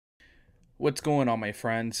What's going on, my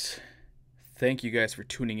friends? Thank you guys for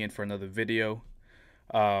tuning in for another video.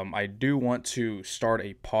 I do want to start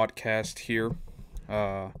a podcast here,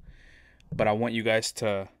 uh, but I want you guys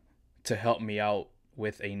to help me out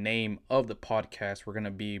with a name of the podcast. We're gonna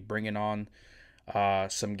be bringing on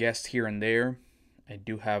some guests here and there. I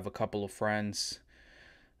do have a couple of friends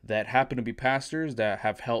that happen to be pastors that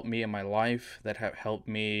have helped me in my life, that have helped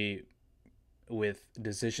me with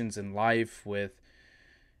decisions in life, with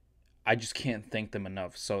I just can't thank them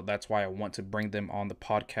enough. So that's why I want to bring them on the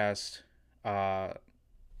podcast. Uh,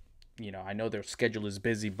 I know their schedule is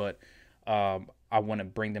busy, but I want to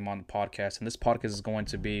bring them on the podcast. And this podcast is going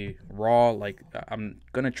to be raw. Like I'm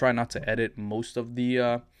gonna try not to edit most of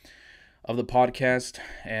the podcast,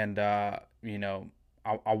 and I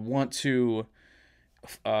want to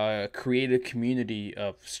create a community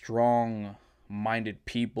of strong-minded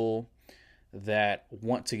people that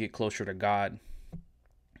want to get closer to God,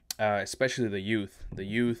 especially the youth. The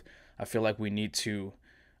youth, I feel like we need to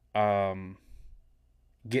um,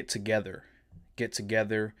 get together,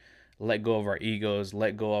 let go of our egos,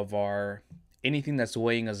 let go of our anything that's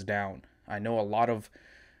weighing us down. I know a lot of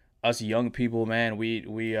us young people, man, we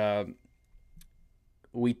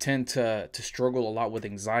tend to struggle a lot with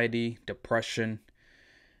anxiety, depression,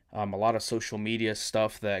 a lot of social media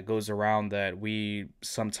stuff that goes around that we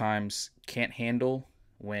sometimes can't handle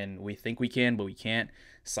when we think we can, but we can't.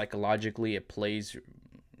 Psychologically, it plays,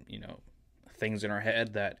 you know, things in our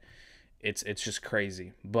head that it's just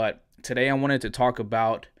crazy. But today I wanted to talk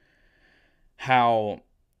about how,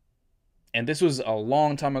 and this was a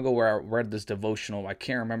long time ago where I read this devotional. I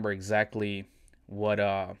can't remember exactly what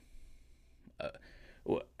uh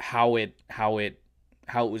how it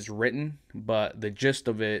was written, but the gist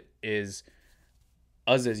of it is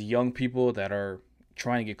us as young people that are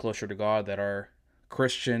trying to get closer to God, that are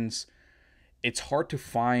Christians. It's hard to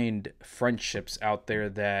find friendships out there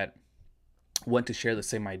that want to share the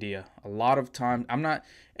same idea. A lot of time, I'm not,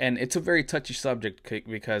 and it's a very touchy subject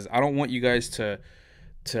because I don't want you guys to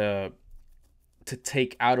to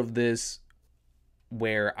take out of this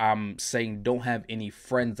where I'm saying don't have any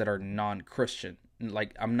friends that are non-Christian.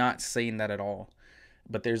 Like I'm not saying that at all.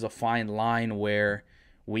 But there's a fine line where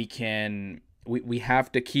we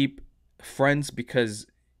have to keep friends because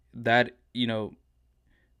that,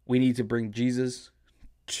 we need to bring Jesus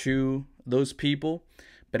to those people,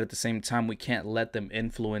 but at the same time we can't let them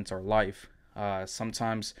influence our life.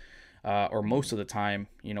 Sometimes, or most of the time,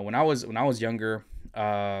 when I was younger,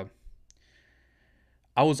 I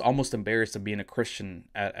was almost embarrassed of being a Christian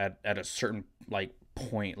at a certain like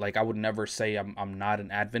point. Like I would never say I'm not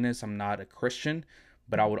an Adventist, I'm not a Christian,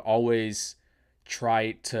 but I would always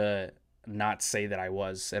try to not say that I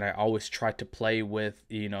was, and I always tried to play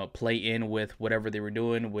in with whatever they were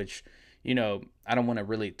doing, which I don't want to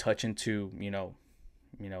really touch into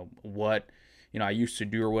what I used to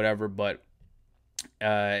do or whatever, but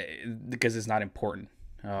because it's not important.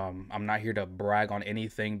 I'm not here to brag on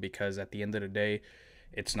anything because at the end of the day,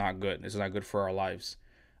 it's not good. It's not good for our lives.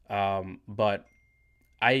 But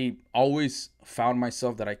I always found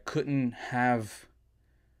myself that I couldn't have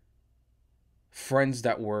friends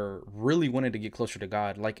that were really wanted to get closer to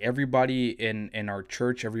God. Like everybody in our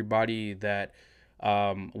church, everybody that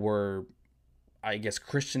were, I guess,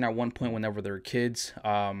 Christian at one point whenever they were kids,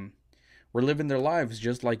 were living their lives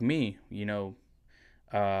just like me.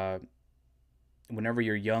 Uh, Whenever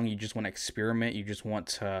you're young, you just want to experiment. You just want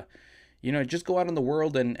to, just go out in the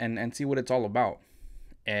world and see what it's all about.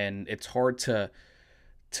 And it's hard to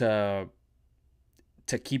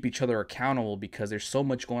to keep each other accountable because there's so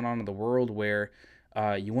much going on in the world where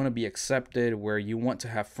you want to be accepted, where you want to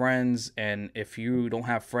have friends, and if you don't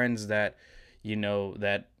have friends that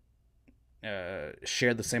that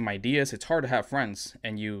share the same ideas, it's hard to have friends,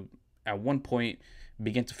 and you at one point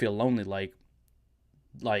begin to feel lonely. Like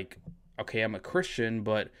okay, I'm a Christian,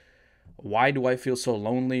 but why do I feel so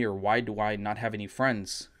lonely, or why do I not have any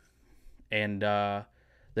friends? And the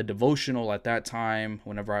devotional at that time,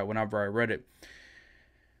 whenever I read it,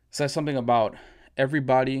 says something about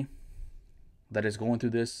everybody that is going through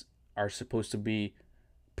this are supposed to be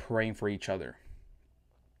praying for each other.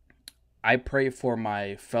 I pray for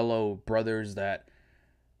my fellow brothers that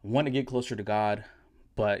want to get closer to God,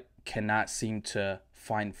 but cannot seem to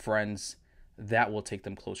find friends that will take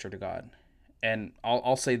them closer to God. And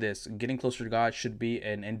I'll say this: getting closer to God should be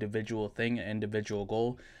an individual thing, an individual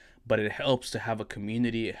goal, but it helps to have a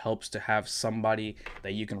community. It helps to have somebody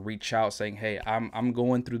that you can reach out saying, hey, I'm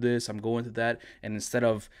going through this, I'm going through that. And instead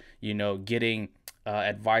of getting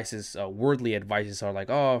worldly advices are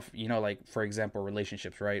like, oh, like for example,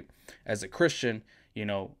 relationships, right? As a Christian,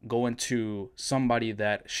 going to somebody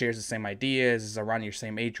that shares the same ideas, is around your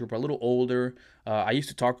same age group, a little older. I used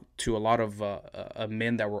to talk to a lot of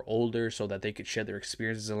men that were older so that they could share their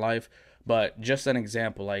experiences in life. But just an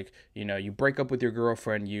example, like, you break up with your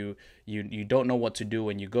girlfriend, you don't know what to do,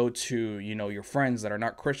 and you go to, your friends that are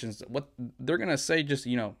not Christians. What they're gonna say, just,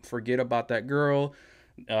 forget about that girl,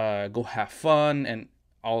 go have fun, and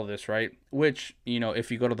all of this, right? Which,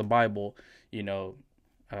 if you go to the Bible,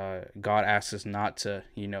 God asks us not to,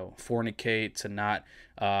 fornicate, to not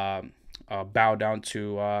bow down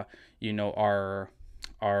to,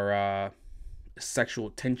 our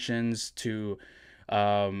sexual tensions, to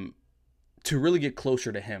really get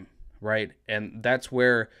closer to Him, right? And that's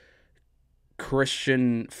where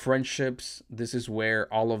Christian friendships, this is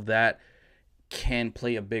where all of that can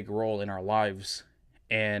play a big role in our lives.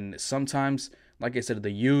 And sometimes, like I said, the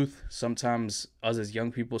youth, sometimes us as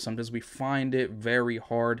young people, sometimes we find it very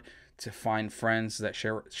hard to find friends that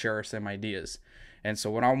share our same ideas. And so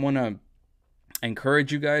what I want to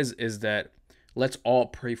encourage you guys is that let's all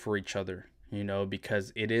pray for each other,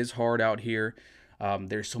 because it is hard out here.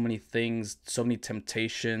 There's so many things, so many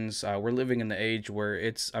temptations. We're living in the age where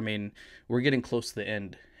we're getting close to the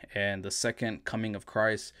end, and the second coming of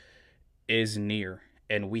Christ is near,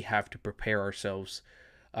 and we have to prepare ourselves.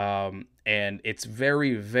 And it's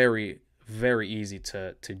very, very, very easy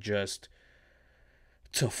to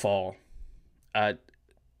fall. I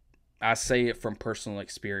say it from personal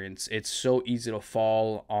experience. It's so easy to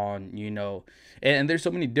fall on, and there's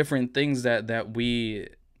so many different things that we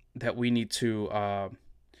need to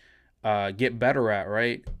get better at,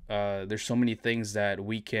 right? There's so many things that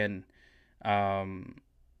we can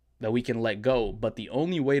let go, but the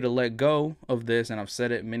only way to let go of this, and I've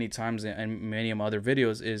said it many times in many of my other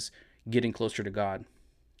videos, is getting closer to God.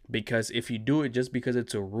 Because if you do it just because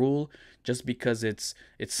it's a rule, just because it's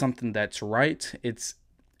something that's right,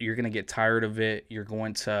 you're gonna get tired of it. You're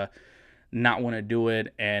going to not want to do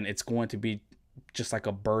it, and it's going to be just like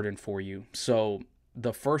a burden for you. So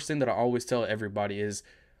the first thing that I always tell everybody is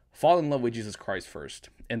fall in love with Jesus Christ first.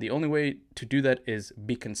 And the only way to do that is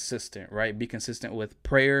be consistent, right? Be consistent with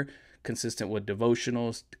prayer, consistent with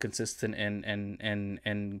devotionals, consistent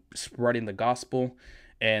in spreading the gospel.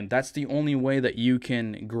 And that's the only way that you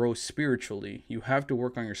can grow spiritually. You have to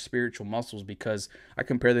work on your spiritual muscles, because I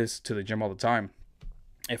compare this to the gym all the time.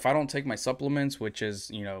 If I don't take my supplements, which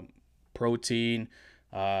is, protein,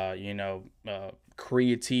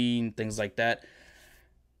 creatine, things like that,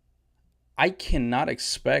 I cannot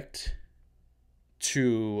expect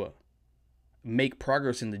to make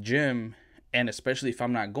progress in the gym, and especially if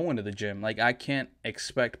I'm not going to the gym. Like, I can't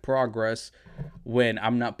expect progress when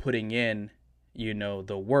I'm not putting in,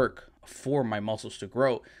 the work for my muscles to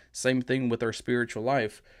grow. Same thing with our spiritual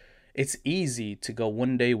life. It's easy to go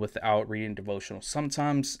one day without reading devotional.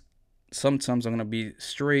 Sometimes I'm going to be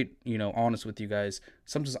straight, honest with you guys.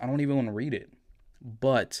 Sometimes I don't even want to read it,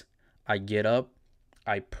 but I get up,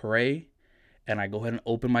 I pray, and I go ahead and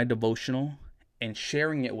open my devotional, and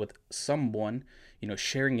sharing it with someone,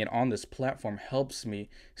 sharing it on this platform helps me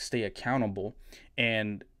stay accountable.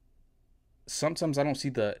 And sometimes I don't see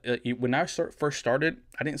when I first started,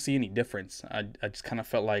 I didn't see any difference. I just kind of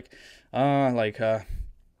felt like,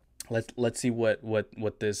 let's see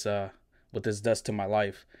what this does to my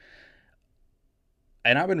life.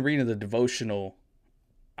 And I've been reading the devotional.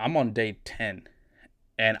 I'm on day 10,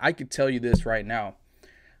 and I could tell you this right now.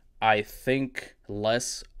 I think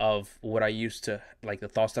less of what I used to, like the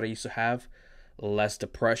thoughts that I used to have, less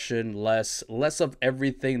depression, less of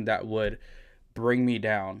everything that would bring me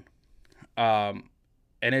down. And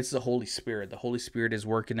it's the Holy Spirit. The Holy Spirit is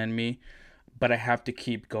working in me, but I have to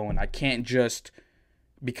keep going. I can't just,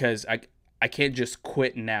 because I can't just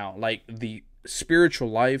quit now. Like, the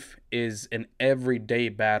spiritual life is an everyday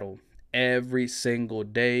battle. Every single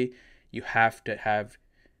day you have to have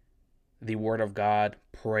the Word of God,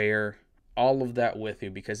 prayer, all of that with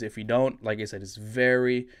you, because if you don't, like I said, it's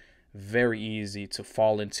very, very easy to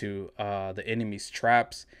fall into the enemy's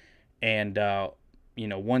traps. And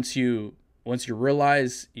once you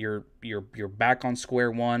realize you're back on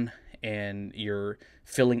square one, and you're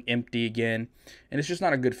feeling empty again, and it's just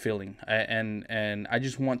not a good feeling. And I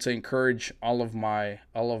just want to encourage all of my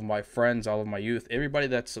friends, all of my youth, everybody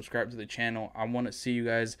that's subscribed to the channel. I want to see you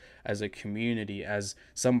guys as a community, as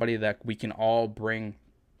somebody that we can all bring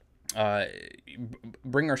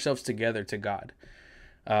ourselves together to God.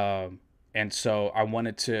 And so I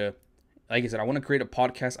wanted to, like I said, I want to create a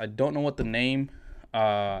podcast. I don't know what the name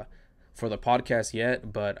for the podcast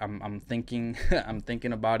yet, but I'm thinking I'm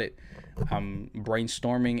thinking about it. I'm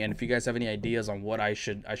brainstorming, and if you guys have any ideas on what I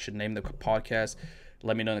should name the podcast,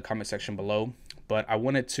 let me know in the comment section below. But I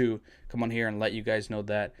wanted to come on here and let you guys know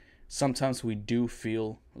that sometimes we do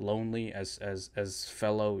feel lonely as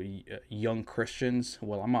fellow young Christians.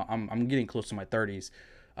 Well, I'm getting close to my 30s,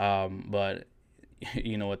 but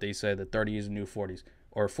you know what they say, the 30s is the new 40s,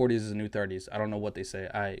 or 40s is the new 30s. I don't know what they say.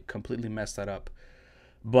 I completely messed that up.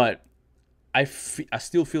 But I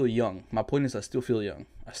still feel young. My point is I still feel young.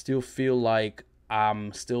 I still feel like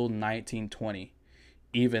I'm still 19, 20,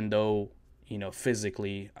 even though, you know,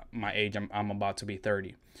 physically my age, I'm about to be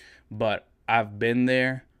 30. But I've been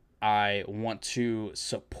there. I want to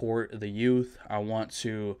support the youth. I want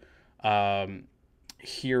to um,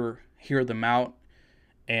 hear them out,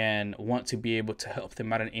 and want to be able to help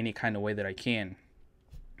them out in any kind of way that I can.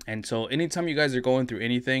 And so anytime you guys are going through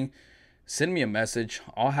anything, send me a message.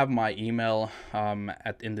 I'll have my email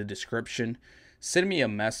in the description. Send me a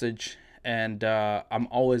message, and I'm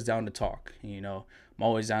always down to talk. You know, I'm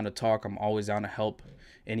always down to talk. I'm always down to help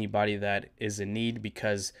anybody that is in need,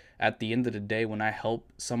 because at the end of the day, when I help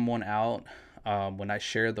someone out, when I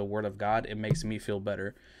share the word of God, it makes me feel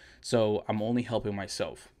better. So I'm only helping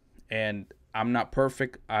myself. And I'm not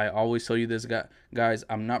perfect. I always tell you this, guys,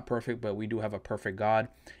 I'm not perfect, but we do have a perfect God,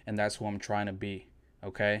 and that's who I'm trying to be.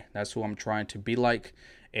 Okay, that's who I'm trying to be like.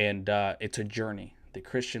 And it's a journey. The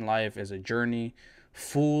Christian life is a journey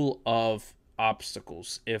full of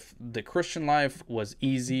obstacles. If the Christian life was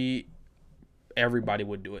easy, everybody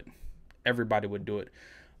would do it. Everybody would do it.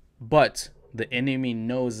 But the enemy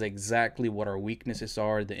knows exactly what our weaknesses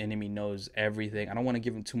are. The enemy knows everything. I don't want to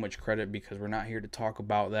give him too much credit, because we're not here to talk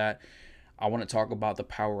about that. I want to talk about the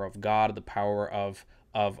power of God, the power of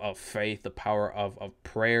faith, the power of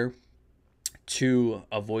prayer, to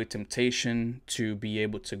avoid temptation, to be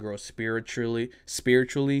able to grow spiritually.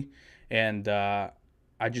 And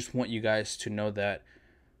I just want you guys to know that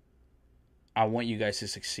I want you guys to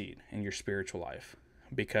succeed in your spiritual life,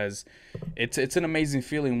 because it's an amazing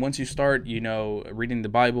feeling once you start, you know, reading the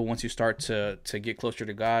Bible. Once you start to get closer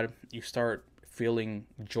to God, you start feeling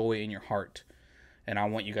joy in your heart, and I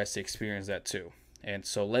want you guys to experience that too. And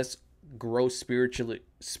so let's grow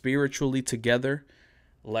spiritually together.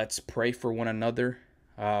 Let's pray for one another,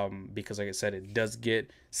 because like I said, it does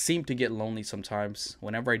seem to get lonely sometimes.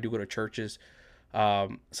 Whenever I do go to churches,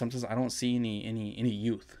 sometimes I don't see any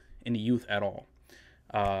youth at all,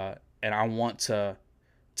 and I want to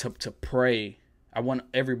pray. I want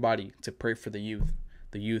everybody to pray for the youth.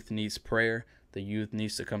 The youth needs prayer. The youth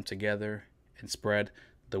needs to come together and spread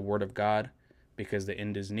the word of God, because the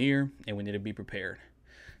end is near and we need to be prepared.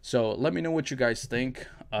 So let me know what you guys think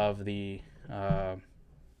of the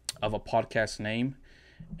of a podcast name.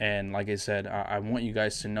 And like I said, I want you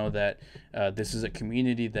guys to know that this is a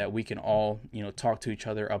community that we can all, you know, talk to each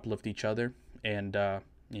other, uplift each other. And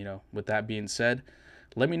you know, with that being said,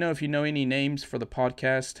 let me know if you know any names for the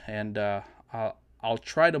podcast, and I'll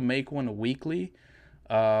try to make one weekly.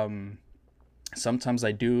 Sometimes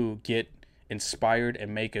I do get inspired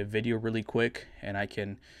and make a video really quick, and I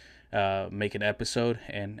can make an episode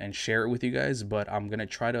and share it with you guys. But I'm gonna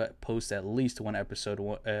try to post at least one episode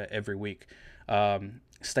every week.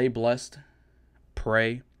 Stay blessed,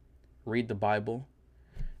 pray, read the Bible,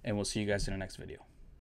 and we'll see you guys in the next video.